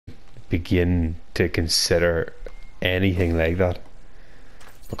begin to consider anything like that,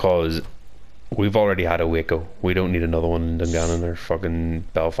 because we've already had a Waco. We don't need another one in Dungannon or fucking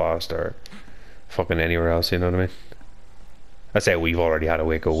Belfast or fucking anywhere else, you know what I mean? I say we've already had a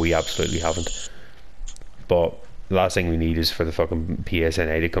Waco, we absolutely haven't. But the last thing we need is for the fucking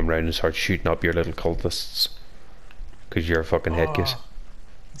PSNA to come round and start shooting up your little cultists because you're a fucking head case.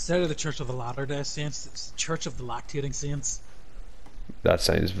 Instead of the Church of the Latter-day Saints, it's the Church of the Lactating Saints. That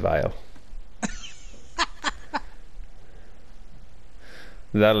sounds vile.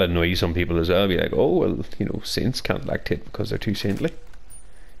 That'll annoy some people as well. Be like, oh well, you know, saints can't lactate because they're too saintly.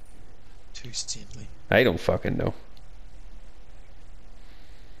 Too saintly. I don't fucking know.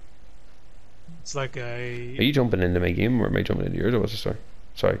 It's like a... Are you jumping into my game or am I jumping into yours, or what's the story?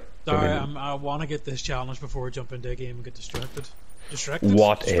 Sorry. I want to get this challenge before I jump into a game and get distracted.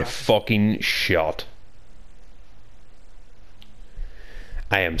 What a fucking shot.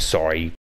 I am sorry.